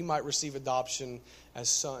 so that we might receive adoption as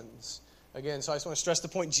sons. Again, so I just want to stress the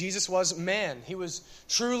point. Jesus was man. He was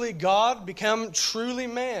truly God, become truly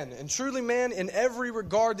man. And truly man in every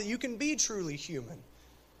regard that you can be truly human.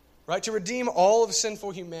 Right? To redeem all of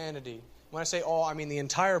sinful humanity. When I say all, I mean the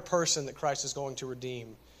entire person that Christ is going to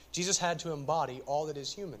redeem. Jesus had to embody all that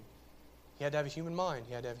is human. He had to have a human mind.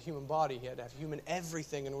 He had to have a human body. He had to have human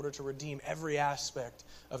everything in order to redeem every aspect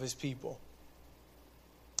of his people.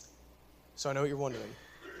 So I know what you're wondering.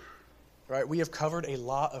 Right? We have covered a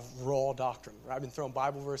lot of raw doctrine. Right? I've been throwing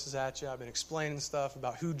Bible verses at you. I've been explaining stuff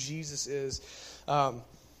about who Jesus is. But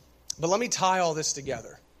let me tie all this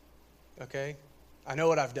together. Okay? I know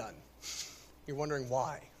what I've done. You're wondering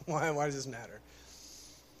why. Why does this matter?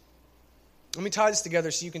 Let me tie this together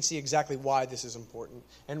so you can see exactly why this is important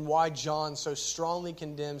and why John so strongly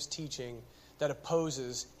condemns teaching that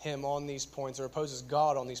opposes him on these points or opposes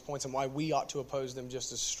God on these points, and why we ought to oppose them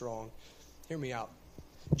just as strong. Hear me out.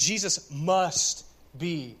 Jesus must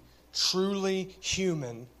be truly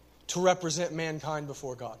human to represent mankind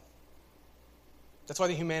before God. That's why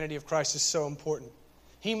the humanity of Christ is so important.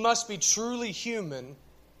 He must be truly human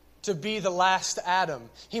to be the last Adam.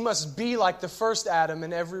 He must be like the first Adam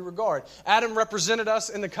in every regard. Adam represented us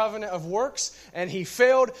in the covenant of works, and he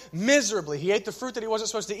failed miserably. He ate the fruit that he wasn't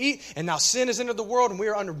supposed to eat, and now sin has entered the world, and we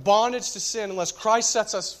are under bondage to sin unless Christ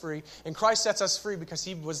sets us free. And Christ sets us free because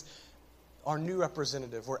he was our new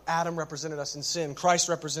representative. Where Adam represented us in sin, Christ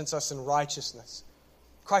represents us in righteousness.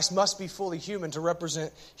 Christ must be fully human to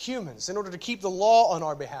represent humans in order to keep the law on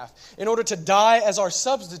our behalf, in order to die as our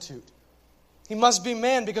substitute. He must be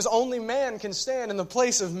man because only man can stand in the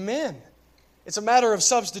place of men. It's a matter of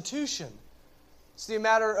substitution. It's the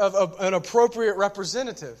matter of an appropriate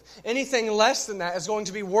representative. Anything less than that is going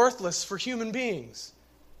to be worthless for human beings.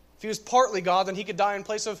 If he was partly God, then he could die in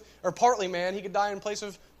place of, or partly man, he could die in place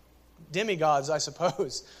of demigods, I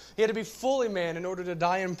suppose. He had to be fully man in order to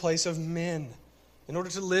die in place of men, in order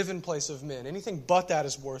to live in place of men. Anything but that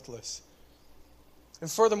is worthless. And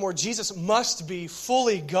furthermore, Jesus must be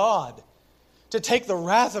fully God to take the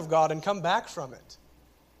wrath of God and come back from it.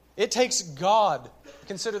 It takes God,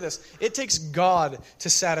 consider this, it takes God to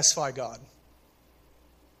satisfy God.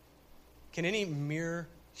 Can any mere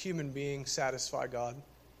human being satisfy God?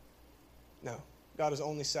 No. God is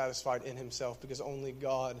only satisfied in himself because only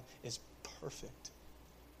God is perfect.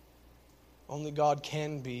 Only God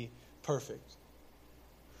can be perfect.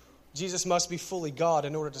 Jesus must be fully God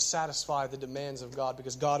in order to satisfy the demands of God,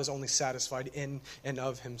 because God is only satisfied in and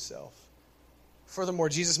of himself. Furthermore,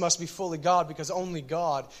 Jesus must be fully God because only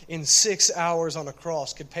God in 6 hours on a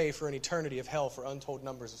cross could pay for an eternity of hell for untold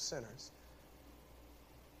numbers of sinners.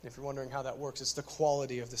 If you're wondering how that works, it's the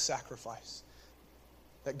quality of the sacrifice.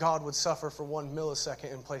 That God would suffer for 1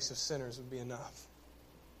 millisecond in place of sinners would be enough.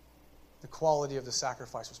 The quality of the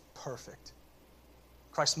sacrifice was perfect.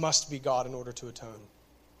 Christ must be God in order to atone.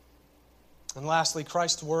 And lastly,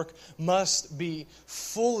 Christ's work must be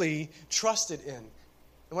fully trusted in.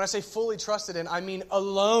 And when I say fully trusted in, I mean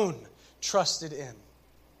alone trusted in.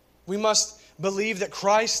 We must believe that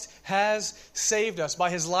Christ has saved us by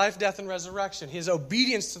his life, death, and resurrection, his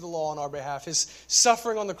obedience to the law on our behalf, his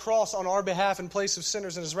suffering on the cross on our behalf in place of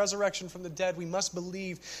sinners, and his resurrection from the dead. We must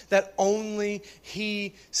believe that only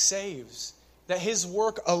he saves, that his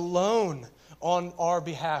work alone on our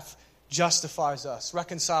behalf justifies us,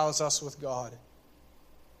 reconciles us with God.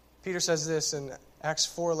 Peter says this in Acts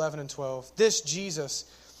 4:11 and 12. This Jesus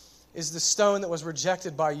is the stone that was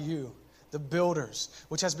rejected by you, the builders,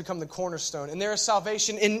 which has become the cornerstone. And there is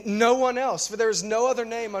salvation in no one else, for there is no other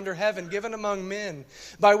name under heaven given among men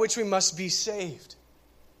by which we must be saved.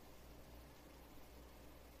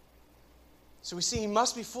 So we see he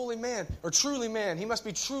must be fully man, or truly man. He must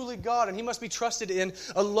be truly God, and he must be trusted in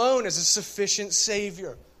alone as a sufficient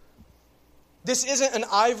Savior. This isn't an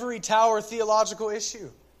ivory tower theological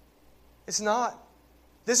issue. It's not.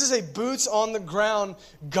 This is a boots-on-the-ground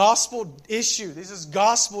gospel issue. This is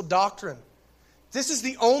gospel doctrine. This is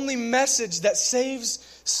the only message that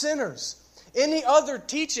saves sinners. Any other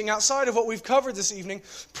teaching outside of what we've covered this evening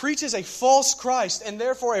preaches a false Christ and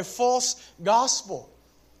therefore a false gospel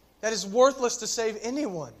that is worthless to save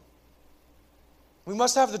anyone. We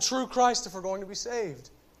must have the true Christ if we're going to be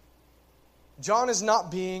saved. John is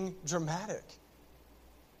not being dramatic.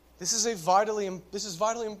 This is vitally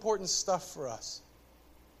important stuff for us.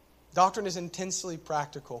 Doctrine is intensely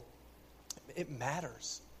practical. It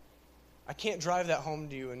matters. I can't drive that home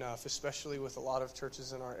to you enough, especially with a lot of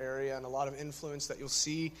churches in our area and a lot of influence that you'll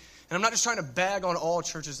see. And I'm not just trying to bag on all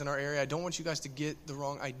churches in our area. I don't want you guys to get the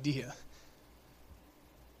wrong idea.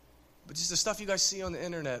 But just the stuff you guys see on the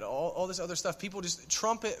internet, all this other stuff, people just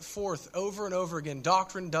trumpet forth over and over again.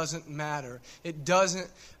 Doctrine doesn't matter. It doesn't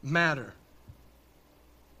matter.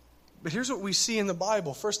 But here's what we see in the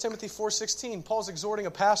Bible. 1 Timothy 4:16, Paul's exhorting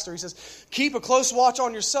a pastor. He says, keep a close watch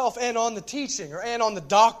on yourself and on the teaching, and on the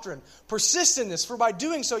doctrine. Persist in this, for by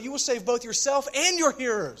doing so you will save both yourself and your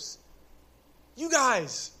hearers. You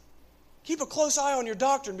guys, keep a close eye on your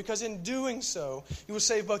doctrine, because in doing so you will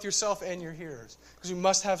save both yourself and your hearers. Because you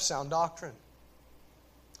must have sound doctrine.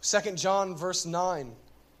 2 John verse 9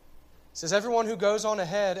 says, everyone who goes on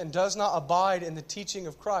ahead and does not abide in the teaching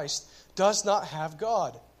of Christ does not have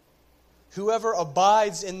God. Whoever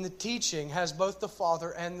abides in the teaching has both the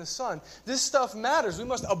Father and the Son. This stuff matters. We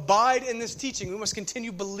must abide in this teaching. We must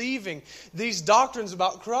continue believing these doctrines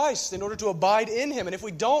about Christ in order to abide in him. And if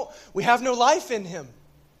we don't, we have no life in him,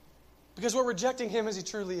 because we're rejecting him as he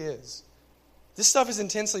truly is. This stuff is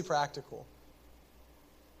intensely practical.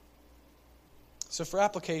 So for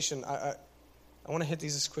application, I want to hit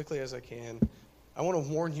these as quickly as I can. I want to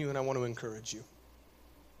warn you and I want to encourage you.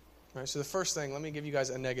 All right, so the first thing, let me give you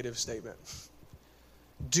guys a negative statement.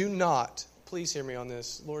 Do not, please hear me on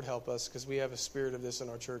this, Lord help us, because we have a spirit of this in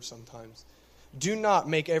our church sometimes. Do not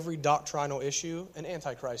make every doctrinal issue an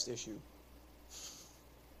Antichrist issue.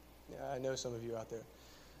 Yeah, I know some of you out there.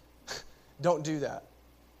 Don't do that.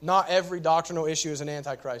 Not every doctrinal issue is an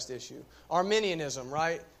Antichrist issue. Arminianism,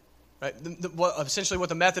 right? Essentially what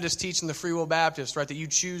the Methodists teach and the Free Will Baptists, right? That you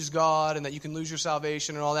choose God and that you can lose your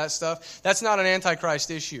salvation and all that stuff. That's not an Antichrist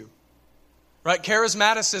issue. Right?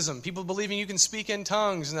 Charismaticism, people believing you can speak in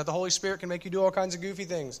tongues and that the Holy Spirit can make you do all kinds of goofy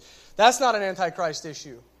things. That's not an Antichrist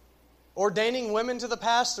issue. Ordaining women to the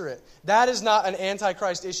pastorate, that is not an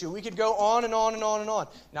Antichrist issue. We could go on and on and on and on.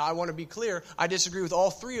 Now, I want to be clear, I disagree with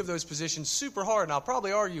all three of those positions super hard, and I'll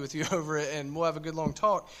probably argue with you over it, and we'll have a good long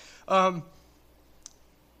talk. But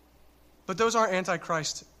those aren't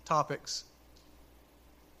Antichrist topics.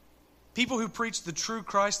 People who preach the true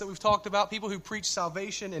Christ that we've talked about, people who preach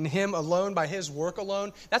salvation in him alone, by his work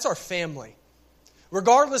alone, that's our family.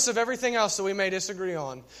 Regardless of everything else that we may disagree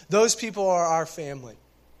on, those people are our family.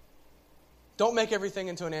 Don't make everything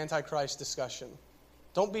into an Antichrist discussion.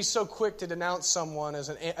 Don't be so quick to denounce someone as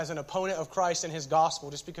an opponent of Christ and his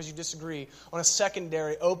gospel just because you disagree on a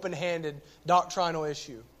secondary, open-handed doctrinal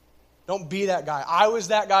issue. Don't be that guy. I was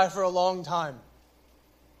that guy for a long time.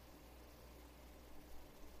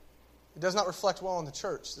 It does not reflect well on the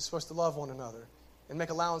church. They're supposed to love one another. and make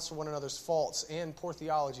allowance for one another's faults and poor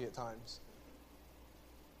theology at times.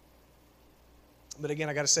 But again,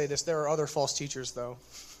 I got to say this, there are other false teachers though,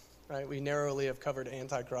 right? We narrowly have covered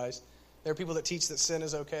Antichrist. There are people that teach that sin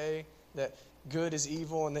is okay, that good is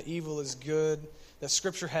evil and that evil is good, that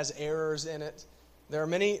Scripture has errors in it. There are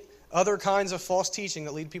many other kinds of false teaching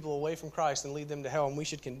that lead people away from Christ and lead them to hell, and we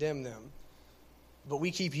should condemn them. But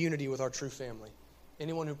we keep unity with our true family.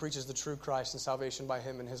 Anyone who preaches the true Christ and salvation by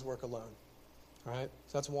Him and His work alone. All right?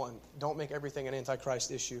 So that's one. Don't make everything an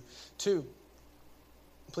Antichrist issue. Two,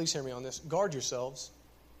 please hear me on this. Guard yourselves.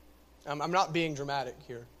 I'm not being dramatic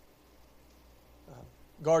here.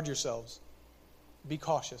 Guard yourselves. Be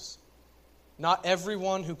cautious. Not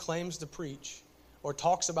everyone who claims to preach or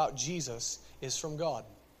talks about Jesus is from God.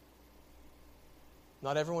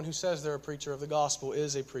 Not everyone who says they're a preacher of the gospel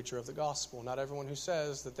is a preacher of the gospel. Not everyone who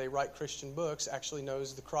says that they write Christian books actually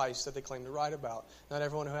knows the Christ that they claim to write about. Not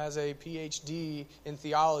everyone who has a PhD in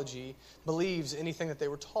theology believes anything that they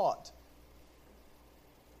were taught.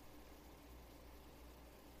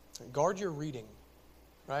 Guard your reading,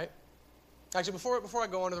 right? Actually, before I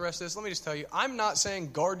go on to the rest of this, let me just tell you, I'm not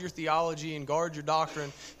saying guard your theology and guard your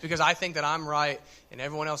doctrine because I think that I'm right and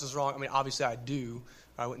everyone else is wrong. I mean, obviously I do.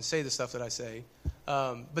 I wouldn't say the stuff that I say.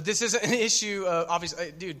 But this isn't an issue of,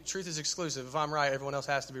 obviously, dude, truth is exclusive. If I'm right, everyone else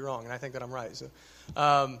has to be wrong, and I think that I'm right. So,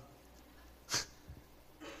 I'm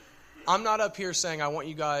not up here saying I want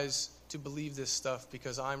you guys to believe this stuff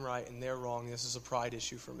because I'm right and they're wrong. This is a pride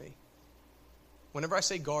issue for me. Whenever I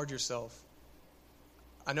say guard yourself,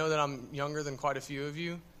 I know that I'm younger than quite a few of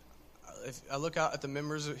you. I look out at the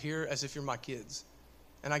members here as if you're my kids.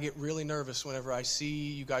 And I get really nervous whenever I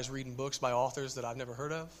see you guys reading books by authors that I've never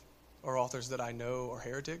heard of or authors that I know are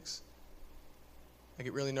heretics. I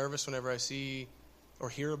get really nervous whenever I see or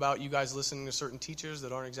hear about you guys listening to certain teachers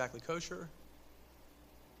that aren't exactly kosher.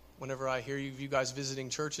 Whenever I hear you guys visiting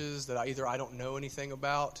churches that I don't know anything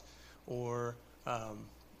about or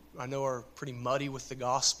I know are pretty muddy with the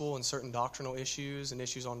gospel and certain doctrinal issues and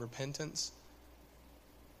issues on repentance,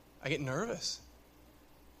 I get nervous.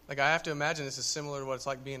 Like, I have to imagine this is similar to what it's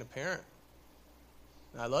like being a parent.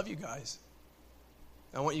 And I love you guys.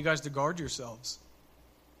 I want you guys to guard yourselves.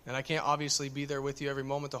 And I can't obviously be there with you every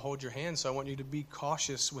moment to hold your hand, so I want you to be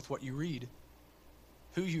cautious with what you read,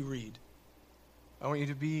 who you read. I want you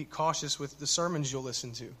to be cautious with the sermons you'll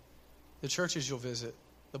listen to, the churches you'll visit,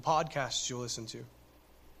 the podcasts you'll listen to.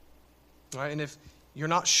 All right? And if you're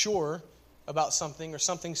not sure about something or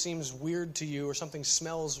something seems weird to you or something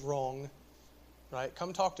smells wrong, right?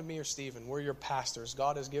 Come talk to me or Stephen. We're your pastors.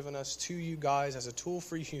 God has given us to you guys as a tool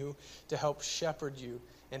for you to help shepherd you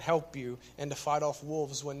and help you and to fight off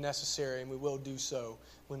wolves when necessary, and we will do so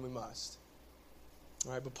when we must.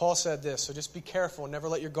 All right, but Paul said this, so just be careful and never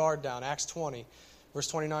let your guard down. Acts 20, verse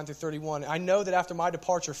 29 through 31. I know that after my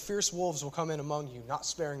departure, fierce wolves will come in among you, not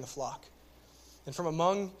sparing the flock. And from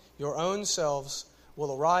among your own selves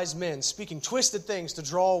will arise men, speaking twisted things to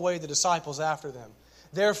draw away the disciples after them.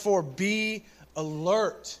 Therefore, be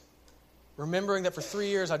alert, remembering that for 3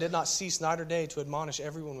 years I did not cease night or day to admonish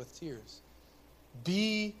everyone with tears.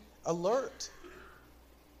 Be alert.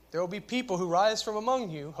 There will be people who rise from among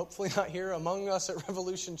you, hopefully not here among us at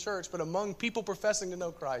Revolution Church, but among people professing to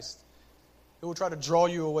know Christ, who will try to draw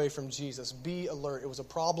you away from Jesus. Be alert. It was a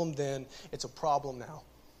problem then. It's a problem now.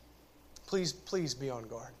 Please be on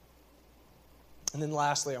guard. And then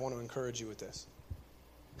lastly, I want to encourage you with this.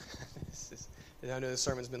 I know this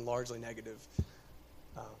sermon's been largely negative.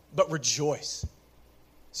 But rejoice.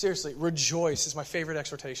 Seriously, rejoice is my favorite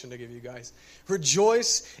exhortation to give you guys.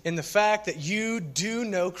 Rejoice in the fact that you do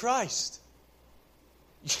know Christ.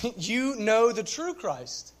 You know the true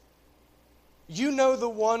Christ. You know the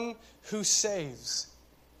one who saves.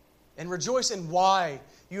 And rejoice in why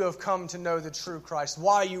you have come to know the true Christ,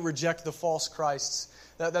 why you reject the false Christs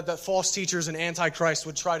that false teachers and Antichrist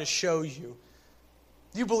would try to show you.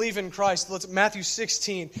 You believe in Christ. Matthew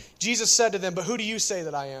 16, Jesus said to them, "But who do you say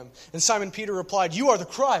that I am?" And Simon Peter replied, "You are the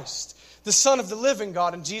Christ, the Son of the living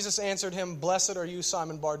God." And Jesus answered him, "Blessed are you,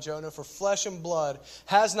 Simon Bar-Jonah, for flesh and blood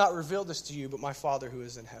has not revealed this to you, but my Father who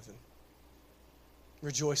is in heaven."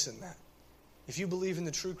 Rejoice in that. If you believe in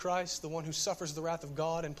the true Christ, the one who suffers the wrath of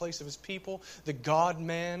God in place of his people, the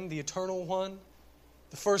God-man, the eternal one,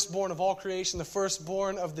 the firstborn of all creation, the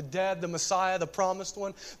firstborn of the dead, the Messiah, the promised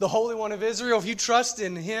one, the Holy One of Israel, if you trust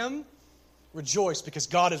in him, rejoice because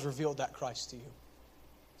God has revealed that Christ to you.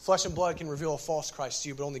 Flesh and blood can reveal a false Christ to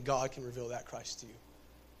you, but only God can reveal that Christ to you.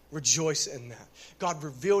 Rejoice in that. God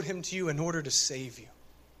revealed him to you in order to save you.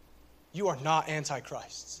 You are not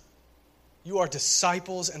antichrists. You are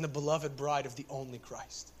disciples and the beloved bride of the only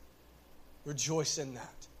Christ. Rejoice in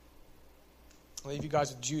that. I'll leave you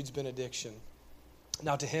guys with Jude's benediction.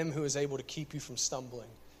 Now to him who is able to keep you from stumbling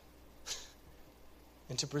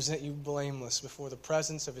and to present you blameless before the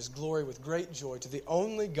presence of his glory with great joy, to the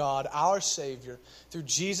only God, our Savior, through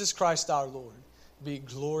Jesus Christ our Lord, be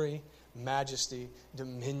glory, majesty,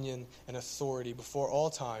 dominion, and authority before all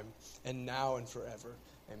time, and now and forever.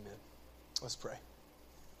 Amen. Let's pray.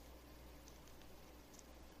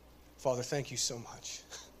 Father, thank you so much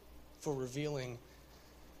for revealing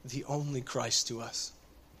the only Christ to us.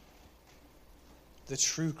 The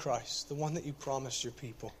true Christ, the one that you promised your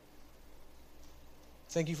people.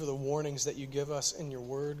 Thank you for the warnings that you give us in your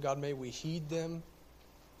word. God, may we heed them.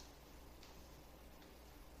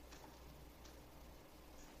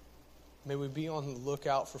 May we be on the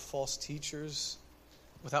lookout for false teachers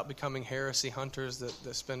without becoming heresy hunters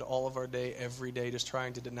that spend all of our day, every day, just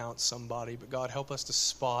trying to denounce somebody. But God, help us to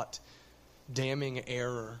spot damning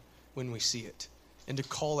error when we see it, and to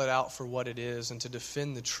call it out for what it is, and to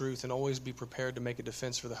defend the truth, and always be prepared to make a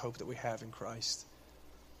defense for the hope that we have in Christ.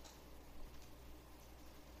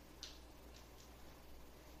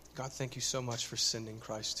 God, thank you so much for sending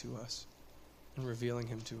Christ to us and revealing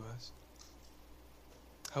him to us.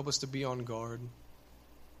 Help us to be on guard,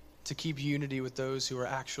 to keep unity with those who are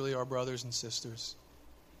actually our brothers and sisters,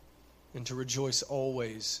 and to rejoice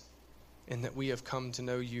always in that we have come to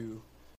know you